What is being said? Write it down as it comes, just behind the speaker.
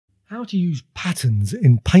How to use patterns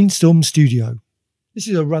in Paintstorm Studio. This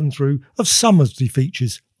is a run through of some of the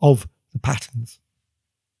features of the patterns.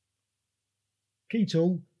 Key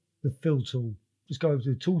tool, the fill tool. Just go over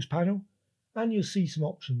to the tools panel and you'll see some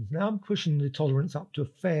options. Now I'm pushing the tolerance up to a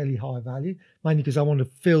fairly high value, mainly because I want to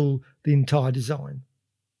fill the entire design.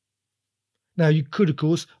 Now you could of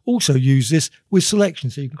course also use this with selection,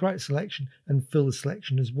 so you can create a selection and fill the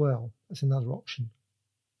selection as well. That's another option.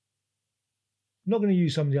 I'm not going to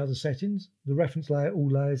use some of the other settings. The reference layer, all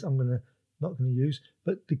layers, I'm not going to use.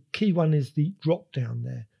 But the key one is the drop down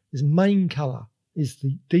there. This main color is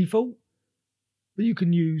the default, but you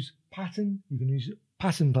can use pattern. You can use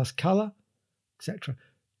pattern plus color, etc.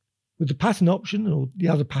 With the pattern option or the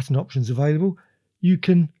other pattern options available, you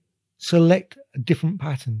can select a different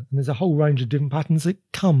pattern, and there's a whole range of different patterns that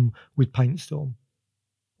come with Paintstorm.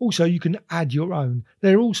 Also, you can add your own.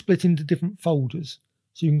 They're all split into different folders.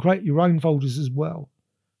 So you can create your own folders as well.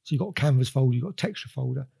 So you've got a canvas folder, you've got a texture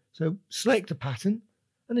folder. So select a pattern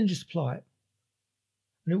and then just apply it.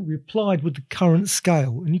 And it will be applied with the current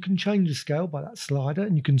scale. And you can change the scale by that slider,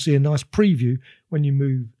 and you can see a nice preview when you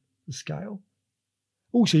move the scale.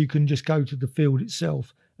 Also, you can just go to the field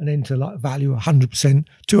itself and enter like a value 100%,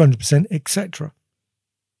 200%, etc.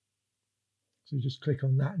 So you just click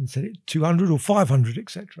on that and set it 200 or 500,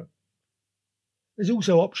 etc. There's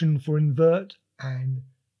also option for invert and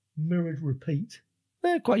mirrored repeat.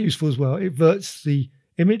 They're quite useful as well. It inverts the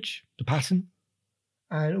image, the pattern,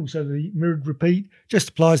 and also the mirrored repeat just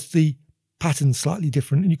applies the pattern slightly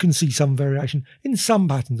different, and you can see some variation in some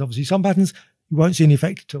patterns. Obviously, some patterns you won't see any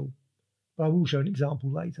effect at all, but I will show an example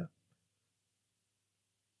later.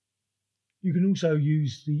 You can also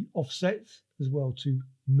use the offsets as well to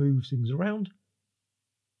move things around,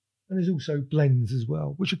 and there's also blends as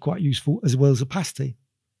well, which are quite useful, as well as opacity.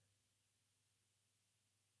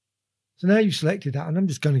 So now you've selected that, and I'm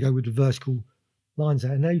just going to go with the vertical lines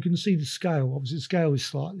there. Now you can see the scale. Obviously the scale is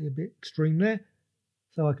slightly a bit extreme there,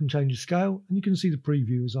 so I can change the scale, and you can see the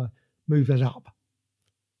preview as I move that up.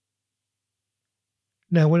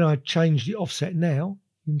 Now when I change the offset now,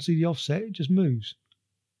 you can see the offset, it just moves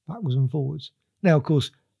backwards and forwards. Now of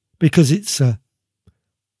course, because it's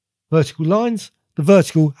vertical lines, the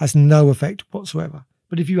vertical has no effect whatsoever.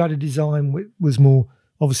 But if you had a design which was more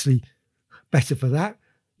obviously better for that,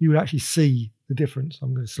 you would actually see the difference.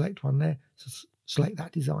 I'm going to select one there, so select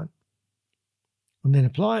that design and then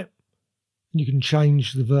apply it. And you can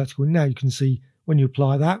change the vertical. And now you can see when you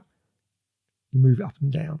apply that, you move it up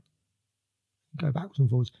and down, go backwards and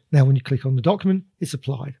forwards. Now when you click on the document, it's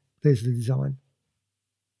applied. There's the design.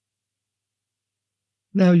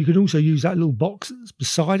 Now you can also use that little box that's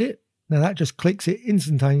beside it. Now that just clicks it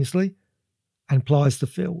instantaneously and applies the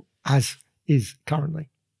fill as is currently.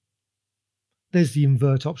 There's the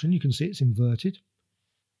invert option. You can see it's inverted.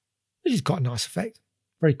 This has got a nice effect.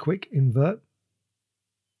 Very quick invert.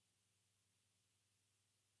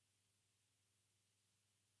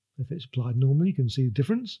 If it's applied normally, you can see the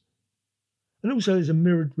difference. And also there's a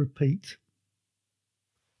mirrored repeat.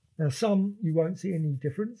 Now some you won't see any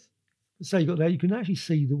difference. But say you've got there, you can actually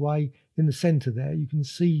see the way in the centre there, you can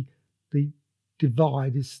see the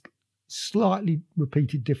divide is slightly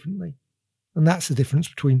repeated differently. And that's the difference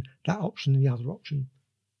between that option and the other option.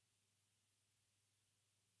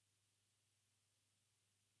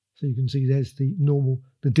 So you can see there's the normal,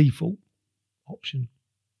 the default option.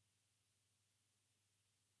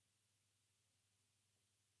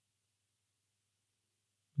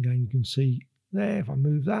 Again, you can see there, if I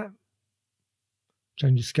move that,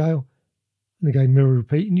 change the scale, and again, mirror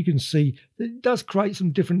repeat, and you can see that it does create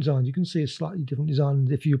some different designs. You can see a slightly different design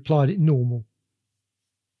if you applied it normal.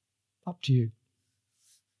 Up to you.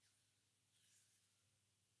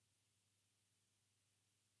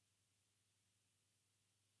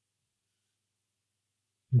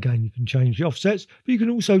 Again, you can change the offsets, but you can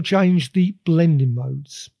also change the blending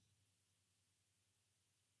modes.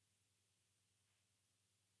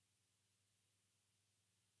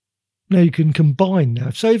 Now you can combine now.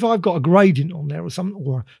 So if I've got a gradient on there or something,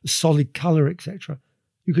 or a solid colour, etc.,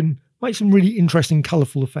 you can make some really interesting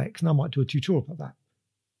colourful effects. And I might do a tutorial about that.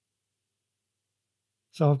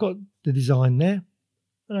 So I've got the design there,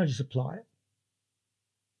 and I just apply it.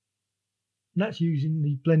 And that's using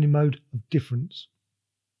the blending mode of difference.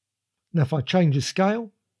 Now if I change the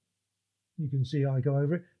scale, you can see I go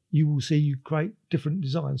over it, you will see you create different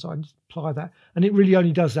designs. So I just apply that. And it really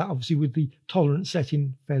only does that obviously with the tolerance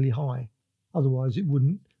setting fairly high. Otherwise it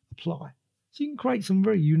wouldn't apply. So you can create some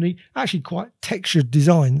very unique, actually quite textured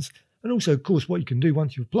designs. And also, of course, what you can do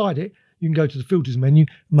once you've applied it, you can go to the filters menu,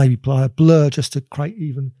 maybe apply a blur just to create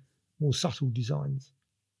even more subtle designs.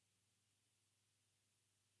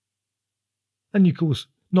 And of course,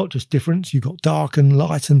 not just difference, you've got dark and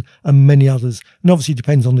light and many others. And obviously it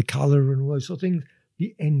depends on the colour and all those sort of things,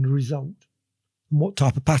 the end result and what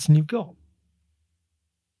type of pattern you've got.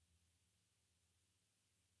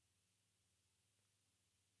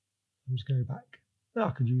 I'm just going back. Now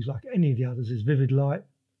I could use like any of the others. There's vivid light,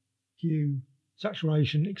 hue,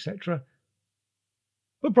 saturation, etc.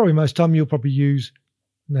 But probably most time you'll probably use,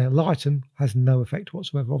 now lighten has no effect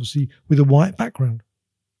whatsoever, obviously with a white background.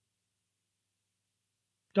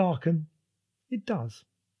 Darken, it does.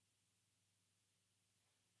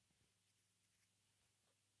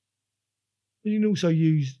 You can also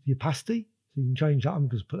use the opacity, so you can change that. I'm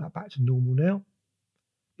going to put that back to normal now.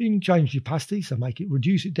 You can change the opacity, so make it,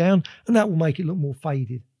 reduce it down, and that will make it look more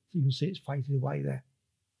faded. So you can see it's faded away there.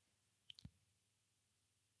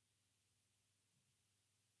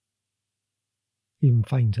 Even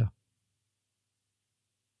fainter.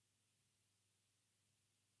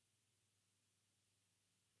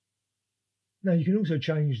 Now you can also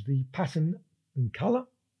change the pattern and colour.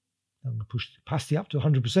 I'm going to push the opacity up to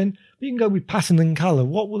 100%, but you can go with pattern and colour.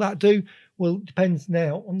 What will that do? Well, it depends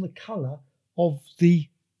now on the colour of the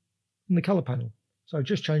colour panel. So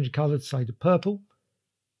just change the colour to say the purple,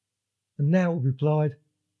 and now it will be applied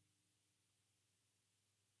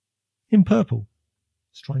in purple.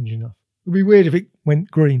 Strange enough. It would be weird if it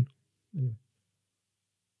went green. Anyway.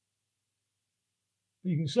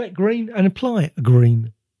 You can select green and apply a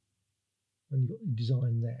green. And you've got the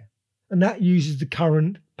design there. And that uses the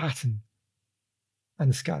current pattern and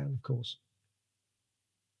the scale, of course.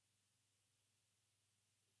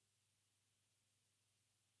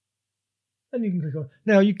 And you can click on.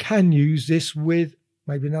 Now you can use this with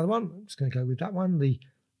maybe another one. I'm just going to go with that one, the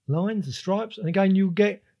lines, the stripes. And again, you'll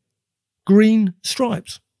get green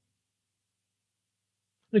stripes.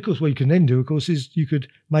 And of course, what you can then do, of course, is you could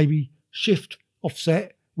maybe shift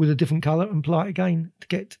offset with a different colour and apply it again to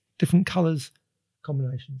get different colours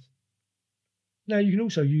combinations. Now you can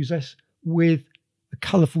also use this with a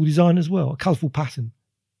colourful design as well, a colourful pattern.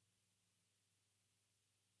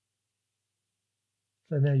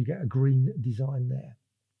 So now you get a green design there.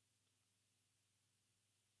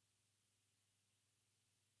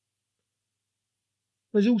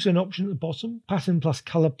 There's also an option at the bottom, pattern plus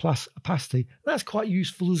colour plus opacity. That's quite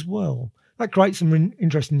useful as well. That creates some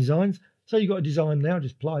interesting designs. So you've got a design now,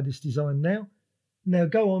 just apply this design now. Now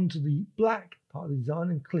go on to the black part of the design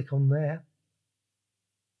and click on there.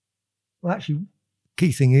 Well, actually,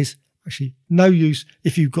 key thing is actually no use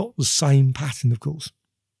if you've got the same pattern, of course.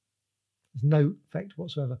 There's no effect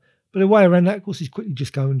whatsoever. But a way around that, of course, is quickly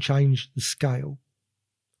just go and change the scale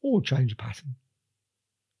or change the pattern.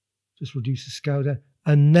 Just reduce the scale down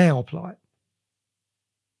and now apply it.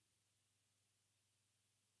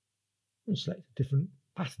 And select a different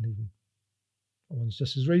pattern even. That one's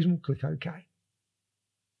just as reasonable, click OK.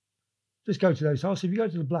 Just go to those tiles. So if you go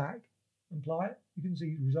to the black and apply it, you can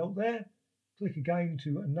see the result there. Click again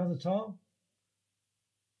to another tile.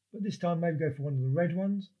 But this time maybe go for one of the red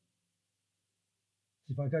ones.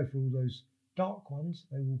 If I go for all those dark ones,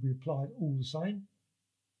 they will be applied all the same.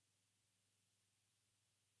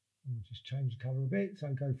 And we'll just change the colour a bit. So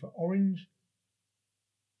go for orange.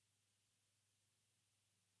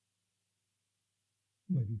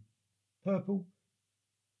 Maybe purple.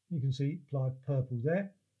 You can see applied purple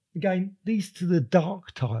there. Again, these to the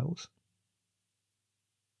dark tiles.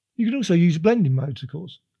 You can also use blending modes, of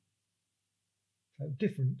course. So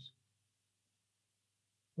difference.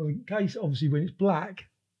 Well, in case, obviously, when it's black,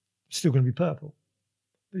 it's still going to be purple.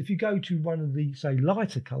 But if you go to one of the, say,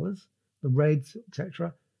 lighter colours, the reds,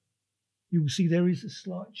 etc., you will see there is a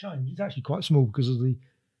slight change. It's actually quite small because of the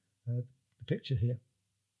picture here.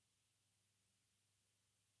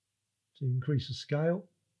 So you increase the scale.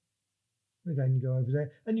 Again, you go over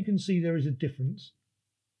there, and you can see there is a difference.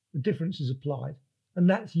 The difference is applied, and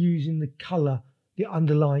that's using the colour, the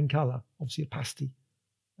underlying colour, obviously opacity.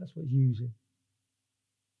 That's what it's using.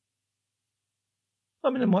 I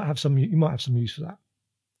mean, you might have some use for that.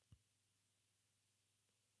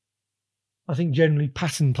 I think generally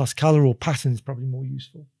pattern plus colour or pattern is probably more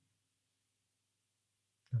useful.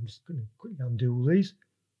 I'm just going to quickly undo all these.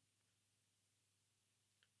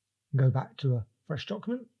 And go back to a fresh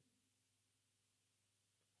document.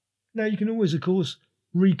 Now you can always, of course,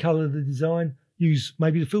 recolour the design, use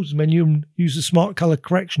maybe the filters menu and use the smart colour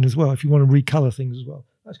correction as well if you want to recolour things as well.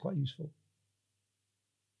 That's quite useful.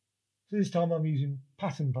 So this time I'm using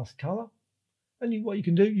pattern plus colour. And what you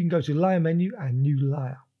can do, you can go to layer menu and new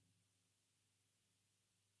layer.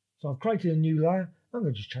 So I've created a new layer. I'm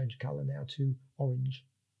going to just change the colour now to orange.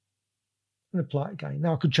 And apply it again.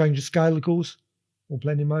 Now I could change the scale, of course, or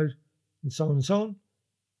blending mode, and so on and so on.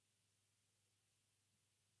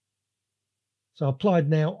 So I applied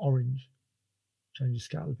now orange. Change the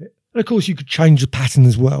scale a bit. And of course you could change the pattern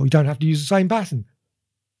as well. You don't have to use the same pattern.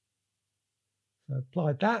 So I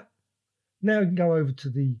applied that. Now you can go over to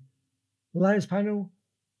the layers panel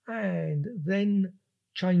and then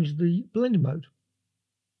change the blending mode.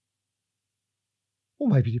 Or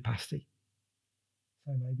maybe the opacity.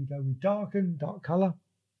 So maybe go with darken, dark colour,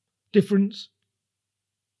 difference,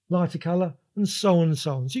 lighter colour, and so on and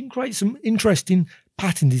so on. So you can create some interesting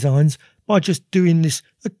pattern designs by just doing this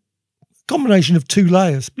a combination of 2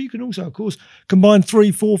 layers. But you can also, of course, combine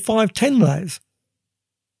 3, 4, 5, 10 layers.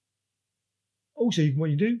 Also, what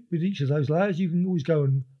you do with each of those layers, you can always go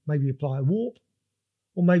and maybe apply a warp,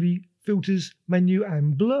 or maybe filters, menu,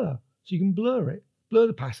 and blur. So you can blur it, blur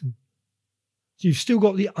the pattern. So you've still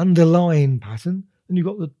got the underlying pattern, and you've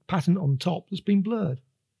got the pattern on top that's been blurred.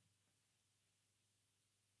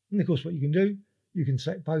 And of course, what you can do, you can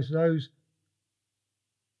select both of those,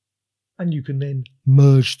 and you can then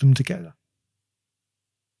merge them together.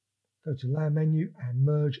 Go to layer menu and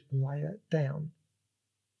merge layer down.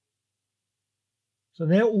 So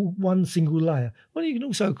they're all one single layer. Well, you can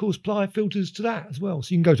also, of course, apply filters to that as well.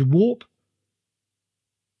 So you can go to warp,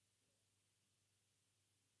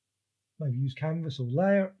 maybe use canvas or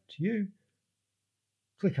layer, up to you.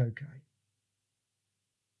 Click OK.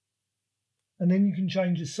 And then you can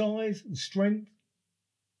change the size, the strength,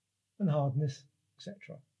 and hardness,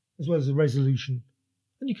 etc., as well as the resolution.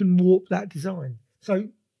 And you can warp that design. So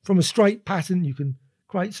from a straight pattern, you can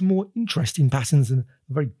create some more interesting patterns than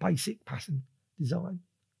a very basic pattern design.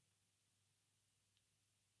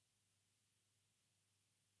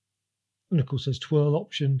 And of course, there's twirl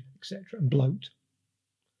option, etc., and bloat.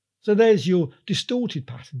 So there's your distorted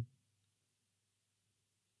pattern.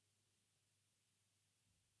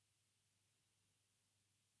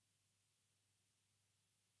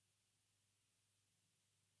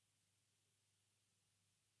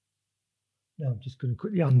 Now I'm just going to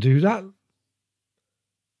quickly undo that.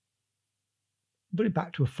 Put it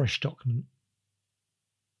back to a fresh document.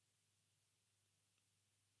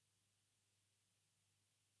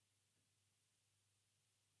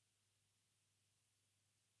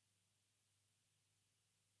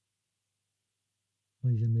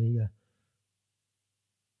 These are the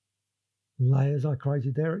layers I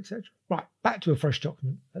created there, etc. Right, back to a fresh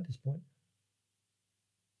document at this point.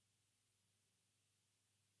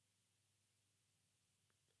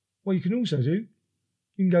 What you can also do,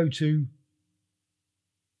 you can go to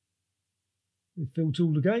the fill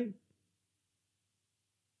tool again.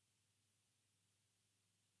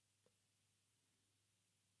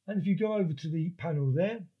 And if you go over to the panel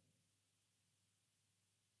there,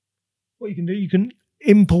 what you can do, you can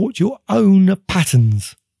import your own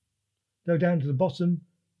patterns. Go down to the bottom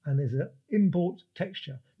and there's an import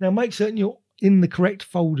texture. Now make certain you're in the correct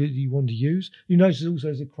folder that you want to use. You notice also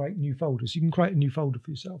there's a create new folder, so you can create a new folder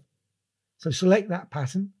for yourself. So select that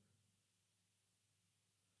pattern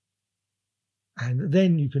and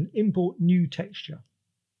then you can import new texture.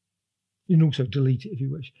 You can also delete it if you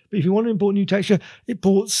wish. But if you want to import new texture,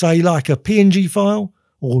 import, say, like a PNG file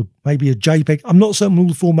or maybe a JPEG. I'm not certain all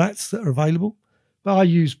the formats that are available, but I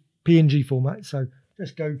use PNG format. So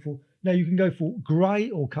just go for, now you can go for grey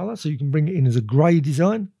or colour. So you can bring it in as a grey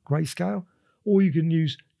design, grey scale, or you can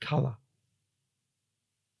use colour.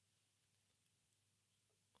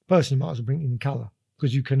 Personally, you might as well bring it in colour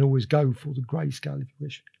because you can always go for the grey scale if you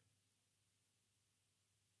wish.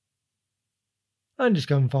 And just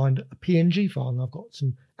go and find a PNG file. And I've got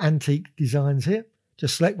some antique designs here.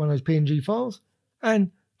 Just select one of those PNG files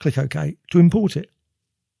and click OK to import it.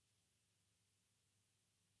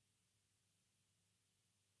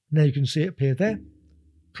 Now you can see it appear there.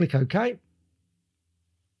 Click OK.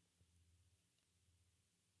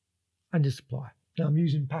 And just apply. Now I'm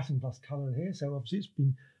using pattern plus colour here, so obviously it's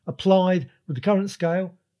been applied with the current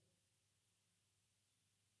scale.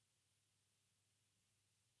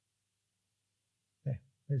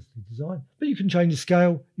 There's the design. But you can change the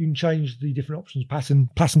scale, you can change the different options, pattern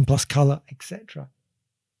plus colour, etc.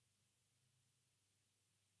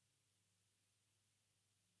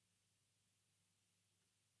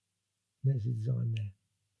 There's the design there.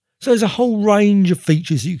 So there's a whole range of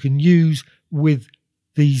features that you can use with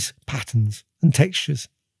these patterns and textures.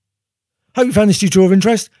 Hope you found this tutorial of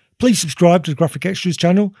interest. Please subscribe to the Graphic Extras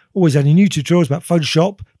channel. Always adding new tutorials about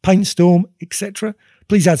Photoshop, Paintstorm, etc.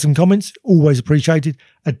 Please add some comments. Always appreciated.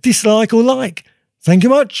 A dislike or like. Thank you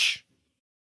much.